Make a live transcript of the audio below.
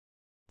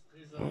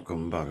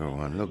Welcome back,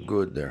 everyone. Look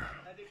good there.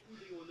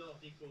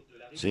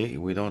 See,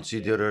 we don't see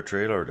the other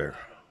trailer there.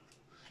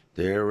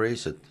 They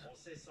erase it.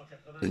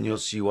 Then you'll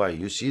see why.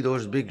 You see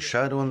those big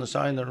shadows on the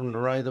side or on the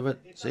right of it?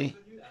 See?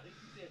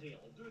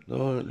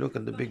 Oh, look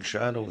at the big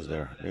shadows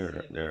there.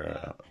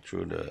 They're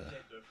through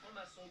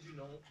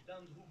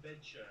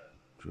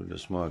the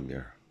smog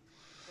there.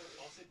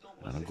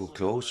 And I'll go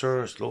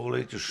closer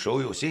slowly to show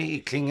you. See,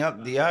 clean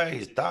up the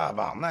eyes.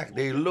 Tabarnak.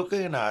 They're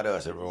looking at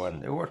us, everyone.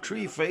 There were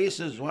three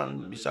faces,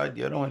 one beside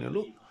the other one.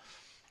 You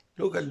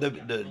look at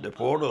the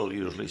portal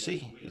usually.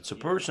 See, it's a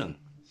person.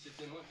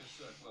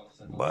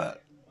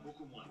 But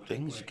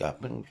things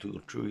happen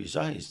through his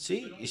eyes.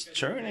 See, he's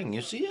turning.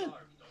 You see it?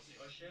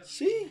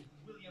 See?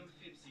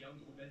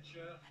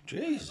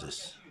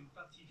 Jesus.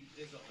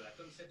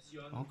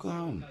 How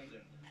come?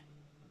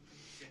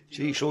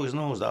 See, show his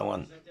nose, that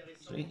one.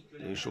 See?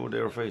 They show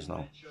their face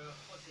now.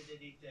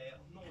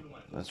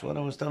 That's what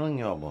I was telling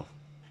you about.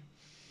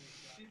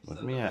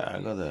 But me,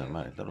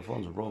 my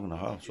telephone's broken in the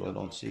house, so I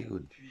don't see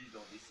good.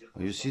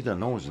 You see the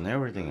nose and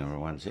everything,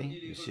 everyone. See?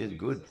 You see it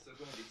good.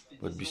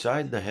 But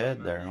beside the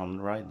head there, on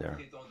the right there,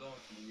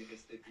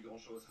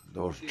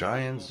 those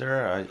giants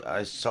there,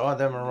 I saw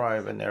them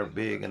arrive and they're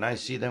big, and I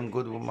see them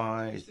good with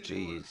my eyes.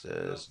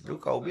 Jesus,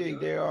 look how big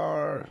they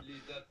are.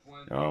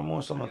 They're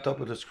almost on the top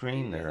of the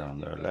screen there,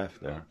 on the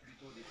left there.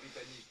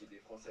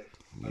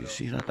 You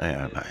see that?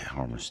 My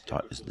arm is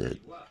dead.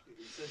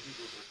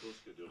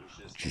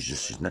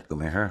 Jesus, she's not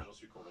coming here.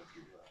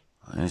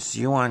 I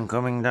see one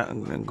coming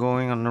down,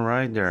 going on the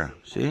right there.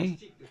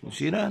 See? You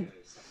see that?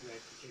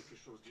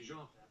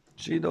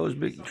 See those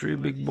three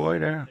big boy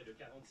there?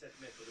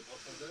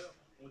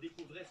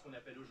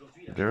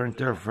 They're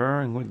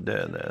interfering with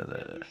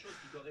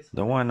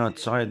the one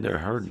outside their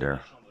herd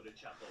there.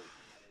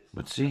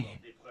 But see,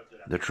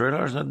 the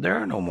trailer's not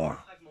there no more.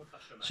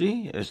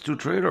 See, it's two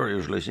trailers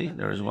usually. See,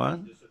 there's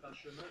one.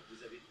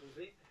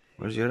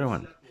 Where's the other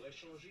one?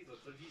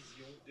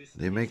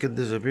 They make it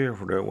disappear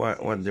for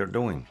what they're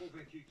doing.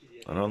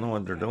 I don't know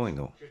what they're doing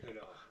though.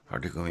 Are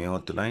they coming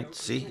out tonight?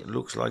 See, it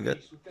looks like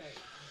it.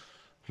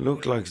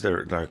 Looks like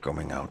they're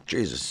coming out.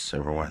 Jesus,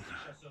 everyone.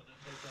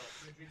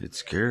 It's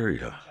scary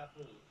though.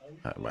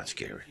 Not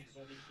scary.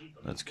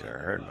 Not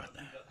scared, but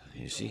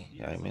you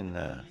see, I mean,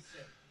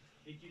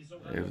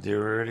 if they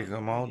already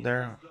come out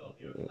there.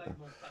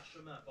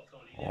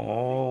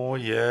 Oh,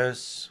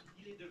 yes.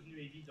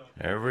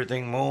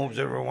 Everything moves,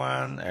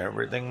 everyone.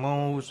 Everything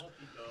moves.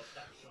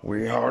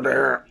 We are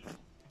there.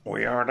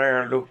 We are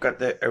there. Look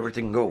at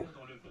everything go.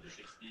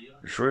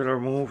 The trailer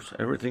moves.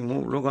 Everything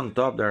moves. Look on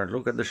top there.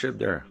 Look at the ship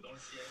there.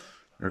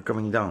 They're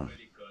coming down.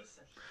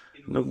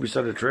 Look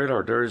beside the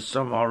trailer. There is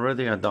some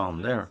already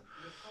down there.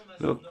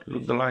 Look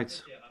the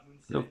lights.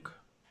 Look.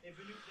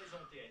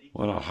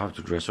 Well, I'll have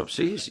to dress up.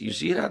 See, you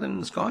see that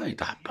in the sky?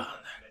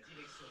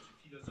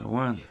 The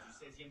one.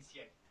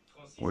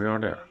 We are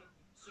there.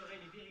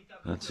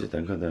 That's it.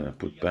 I'm gonna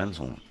put pants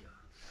on.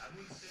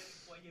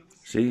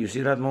 See, you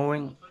see that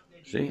moving?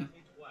 See?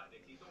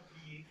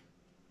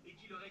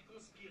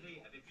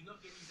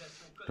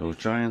 Those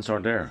giants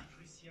are there.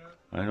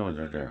 I know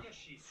they're there.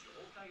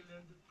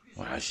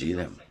 Well, I see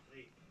them.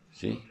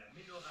 See?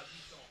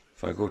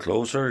 If I go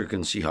closer, you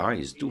can see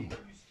eyes too.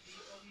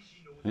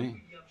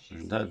 See?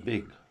 They're that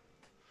big.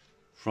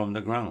 From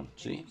the ground,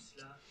 see?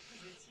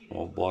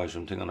 Oh boy,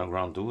 something on the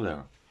ground too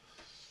there.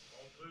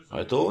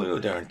 I told you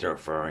they're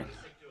interfering.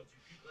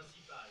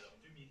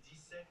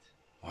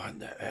 What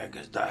the heck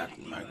is that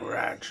in my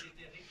garage?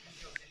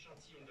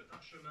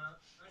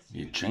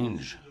 You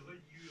change.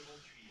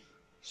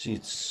 See,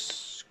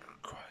 it's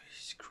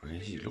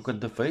crazy. Look at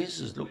the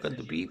faces. Look at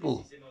the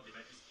people.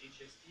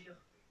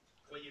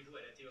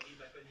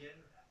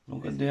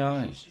 Look at the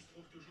eyes.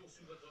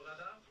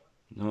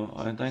 No,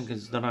 I think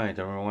it's the night,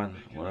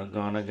 everyone. We're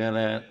gonna get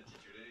it.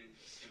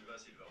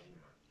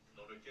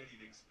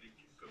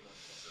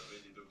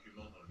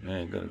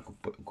 Yeah, you gotta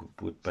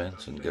put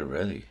pants and get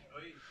ready.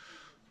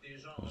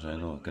 Because I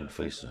know I can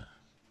face the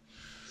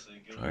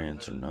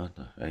giants or not.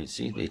 I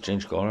see they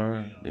change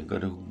color. They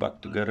got hook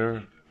back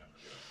together.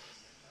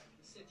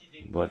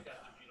 But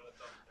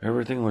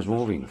everything was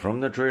moving. From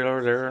the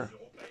trailer there,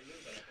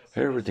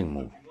 everything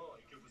moved.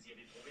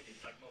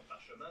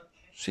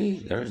 See,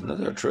 there's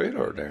another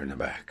trailer there in the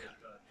back.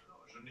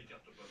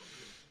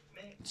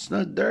 It's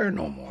not there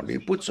no more. They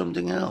put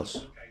something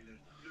else.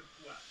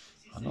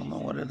 I don't know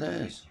what it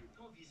is.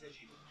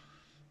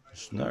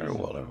 It's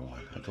narwhal,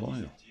 everyone. I told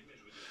you.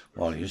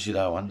 Well, you see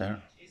that one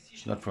there?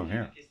 It's not from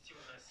here.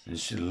 You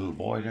see the little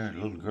boy there, the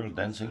little girl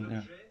dancing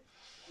there?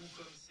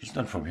 It's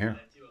not from here.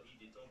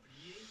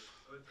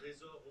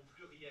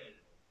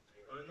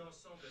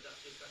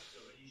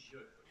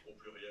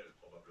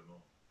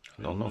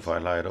 I don't know if I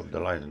light up the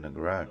light in the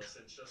garage,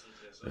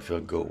 if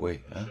it'll go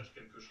away, huh?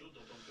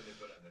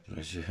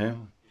 I see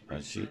him, I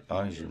see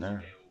eyes in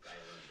there.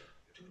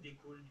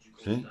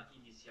 See?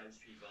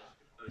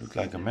 Look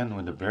like a man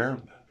with a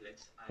beard.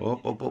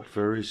 Up,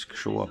 fairies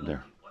show up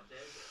there.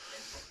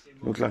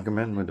 Look like a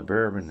man with a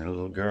beard and a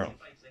little girl.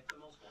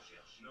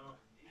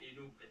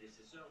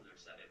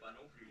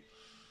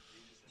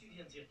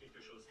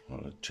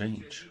 Well, it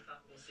changed.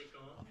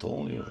 I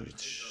told you,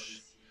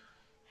 it's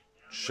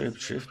shape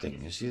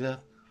shifting. You see that?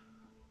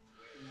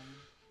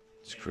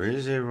 It's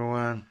crazy,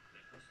 everyone.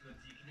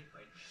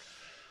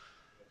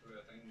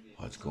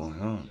 What's going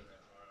on?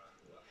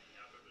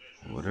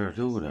 What they're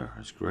doing there?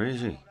 It's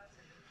crazy.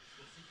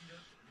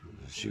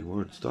 See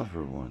weird stuff,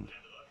 everyone.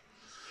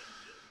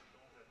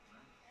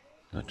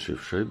 That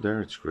shift shape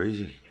there, it's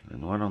crazy.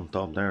 And one on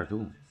top there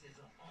too.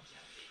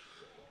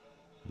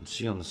 You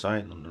see on the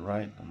side, on the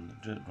right,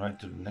 right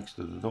to next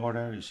to the door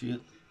there, you see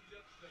it?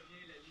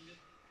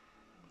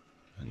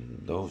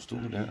 And those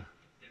two there.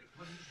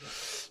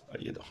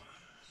 You know,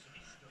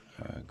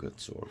 good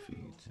sore feet.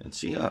 And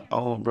see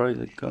how bright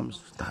it comes?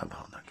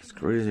 It's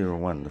crazy,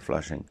 everyone, the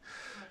flashing.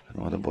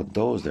 And what about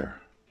those there?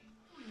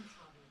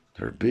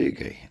 They're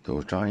big, eh?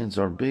 Those giants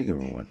are big,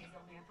 everyone.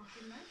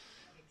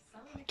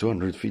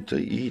 200 feet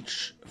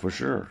each, for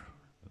sure.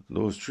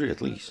 Those three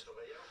at least.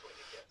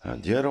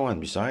 The other one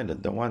beside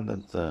it, the one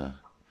that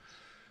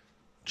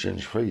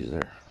changed face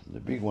there, the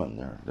big one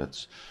there,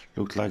 that's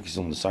looked like he's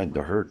on the side of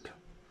the herd.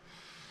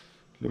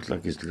 Looks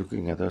like he's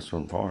looking at us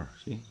from far.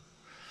 See?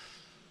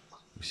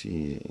 You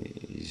see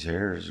his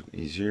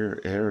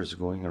hair is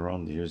going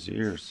around his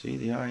ears. See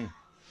the eye?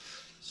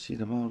 See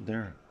the mouth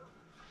there?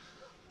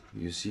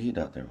 You see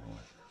that, everyone?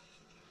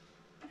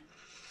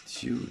 It's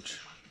huge.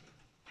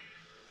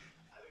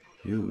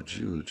 Huge,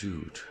 huge,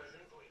 huge.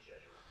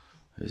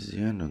 It's the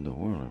end of the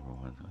world,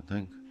 everyone, I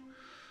think.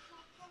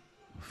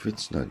 If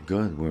it's not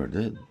good, we're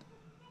dead.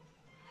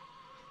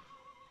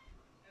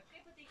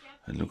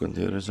 And look on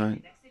the other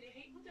side.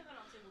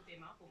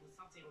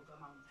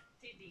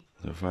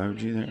 The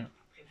 5G there.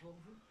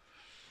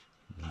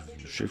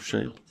 Shift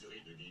shape.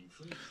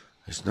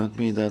 It's not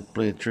me that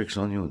play tricks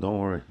on you, don't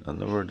worry. I'll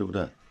never do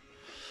that.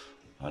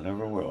 I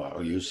never will.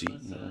 Oh, you see,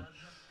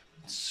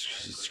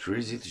 it's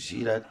crazy to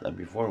see that. And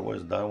before it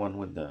was that one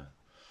with the,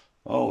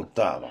 oh,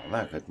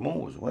 tabarnak, it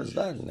moves. What's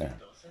that in there?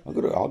 I'll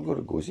go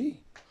to go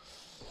see.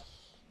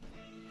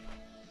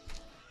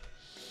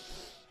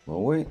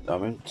 Well, wait, I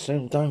mean, at the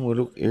same time, we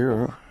look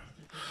here.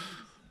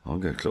 I'll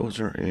get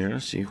closer here,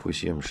 see if we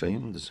see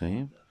them the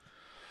same.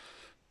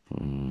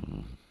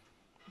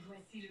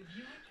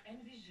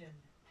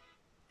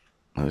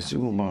 Let's see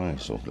what mine.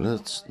 So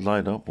let's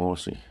light up, we'll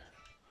see.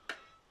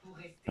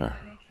 There.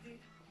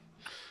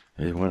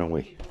 It went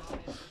away.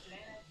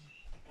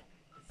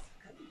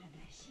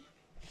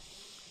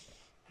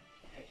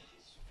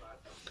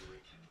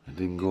 It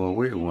didn't go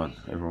away one,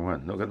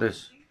 everyone. Look at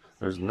this.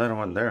 There's another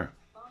one there.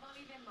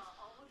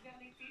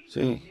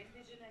 See?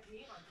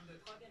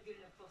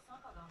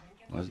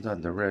 What's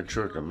that? The red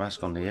shirt, the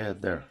mask on the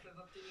head there.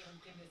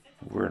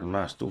 Weird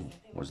mask too.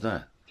 What's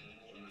that?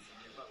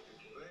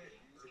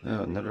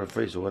 Yeah, another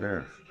face over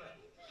there.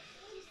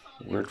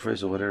 Weird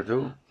face over there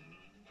too.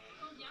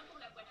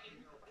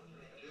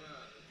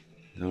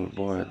 Little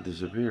boy had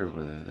disappeared,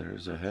 but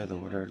there's a head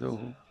over there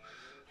too.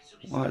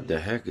 What the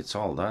heck? It's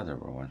all that,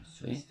 everyone.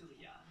 See?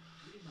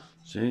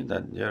 See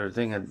that the other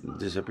thing had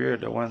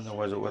disappeared. The one that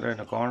was over there in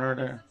the corner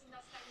there.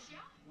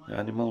 The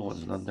animal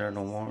was not there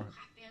no more.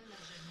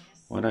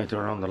 When I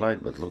turn on the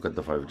light, but look at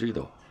the 5G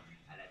though.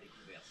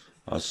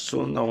 As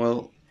soon as I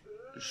will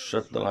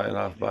shut the light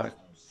off back,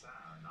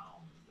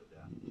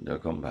 they'll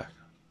come back.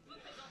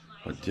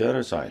 But the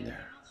other side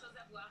there,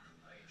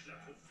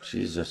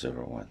 Jesus,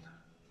 everyone.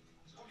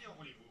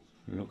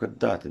 Look at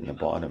that in the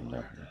bottom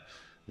there.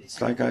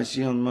 It's like I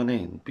see on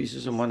money,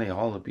 pieces of money,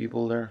 all the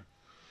people there.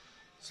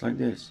 It's like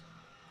this.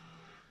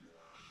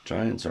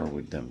 Giants are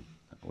with them,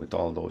 with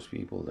all those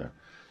people there.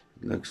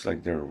 It looks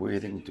like they're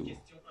waiting to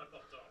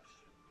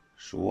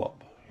show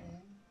up.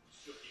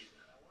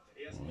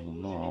 I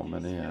don't know how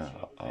many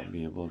I'll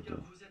be able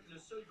to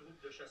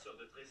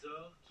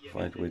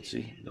fight with.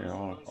 See, they're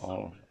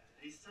all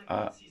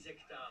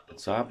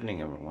it's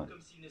happening, everyone.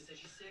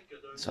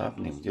 It's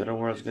happening. The other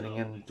world's getting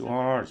into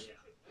ours.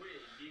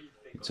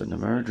 It's an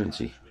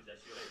emergency.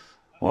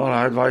 Well,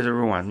 I advise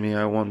everyone,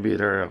 I won't be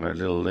there a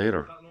little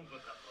later.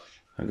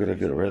 I gotta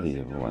get ready,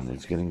 everyone.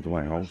 It's getting to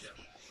my house.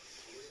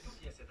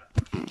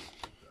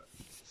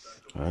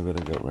 I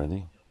gotta get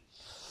ready.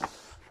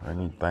 I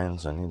need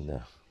pants, I need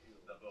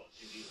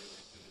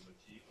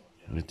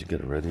to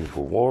get ready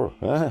for war,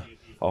 huh?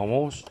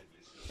 Almost.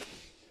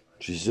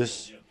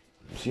 Jesus,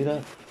 see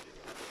that?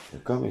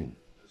 They're coming.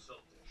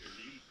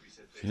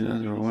 See that,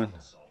 everyone?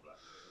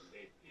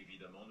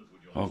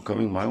 Oh,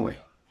 coming my way.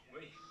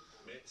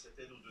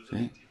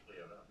 See?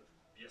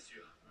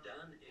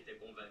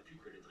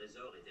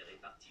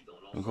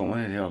 Look how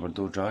many they are, but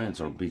those giants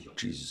are big.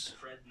 Jesus.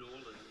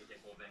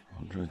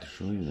 I'll try to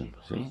show you them.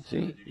 See?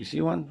 See? You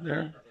see one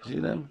there? See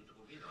them?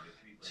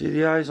 See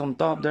the eyes on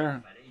top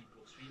there?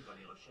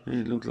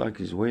 He looks like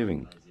he's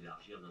waving.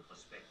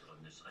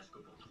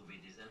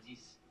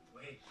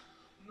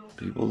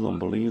 People don't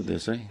believe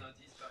this, eh?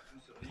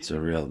 It's a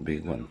real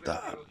big one.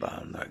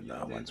 Like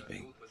that one's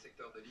big.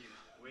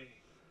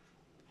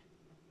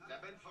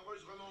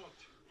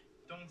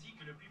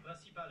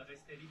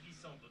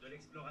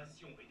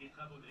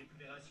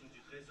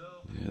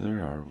 Yeah,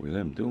 there are with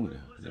them too.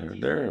 They're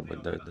there,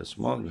 but the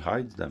smog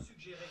hides them.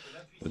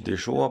 But they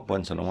show up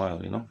once in a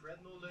while, you know.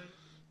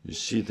 You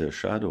see the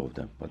shadow of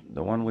them. But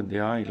the one with the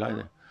eye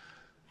light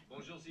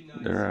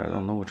there, I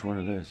don't know which one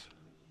it is.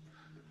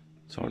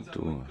 It's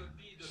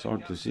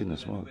hard to see in the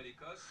smoke.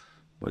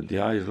 But the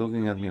eye is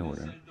looking at me over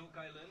there.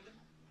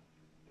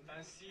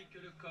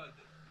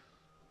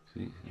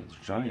 See, it's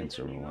giants,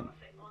 everyone.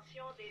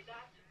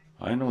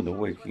 I know the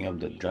waking up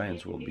the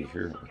giants will be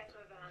here, but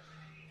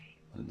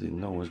I didn't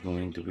know it was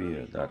going to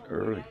be that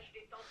early.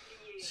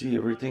 See,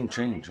 everything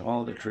changed.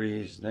 All the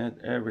trees,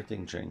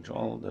 everything changed.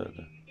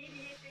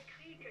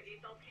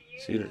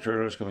 See, the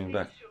turtle's coming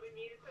back.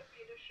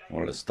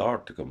 Well, it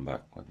started to come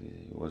back, but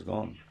it was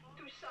gone.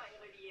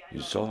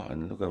 You saw,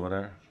 and look over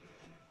there.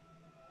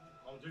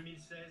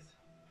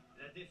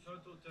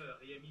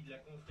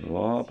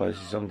 Oh, I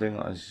see something.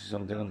 I see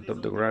something on top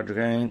of the garage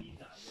again.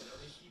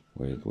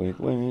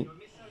 Wait.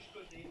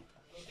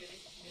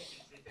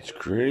 It's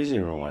crazy,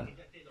 everyone.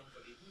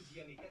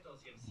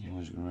 It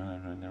was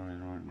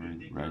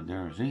right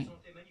there, see?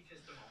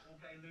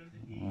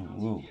 Oh,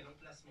 whoa.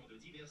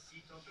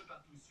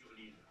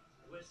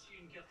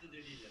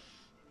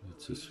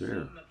 It's a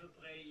sphere.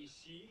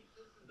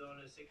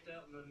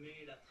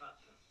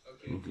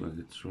 Looks like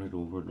it's right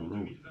over the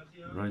road,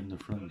 right in the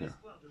front there.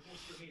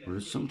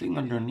 There's something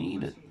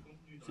underneath it.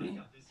 See?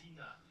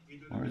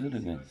 Where is it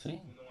again?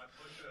 See?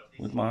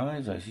 With my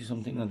eyes, I see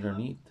something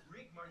underneath.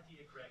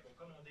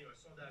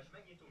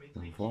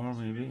 From far,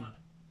 maybe.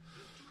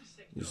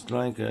 It's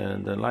like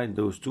the light,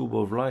 those tube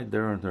of light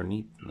there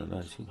underneath that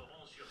I see.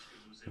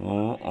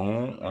 Oh,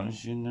 I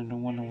see another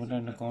one over there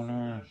in the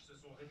corner.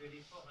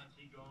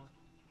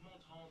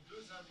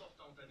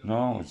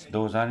 No, it's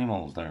those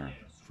animals there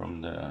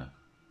from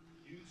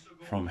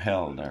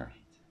hell there.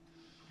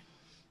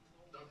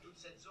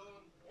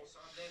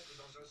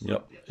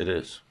 Yep, it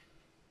is.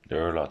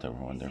 There are a lot,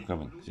 everyone. They're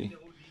coming. See?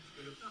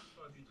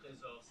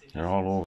 They're all over.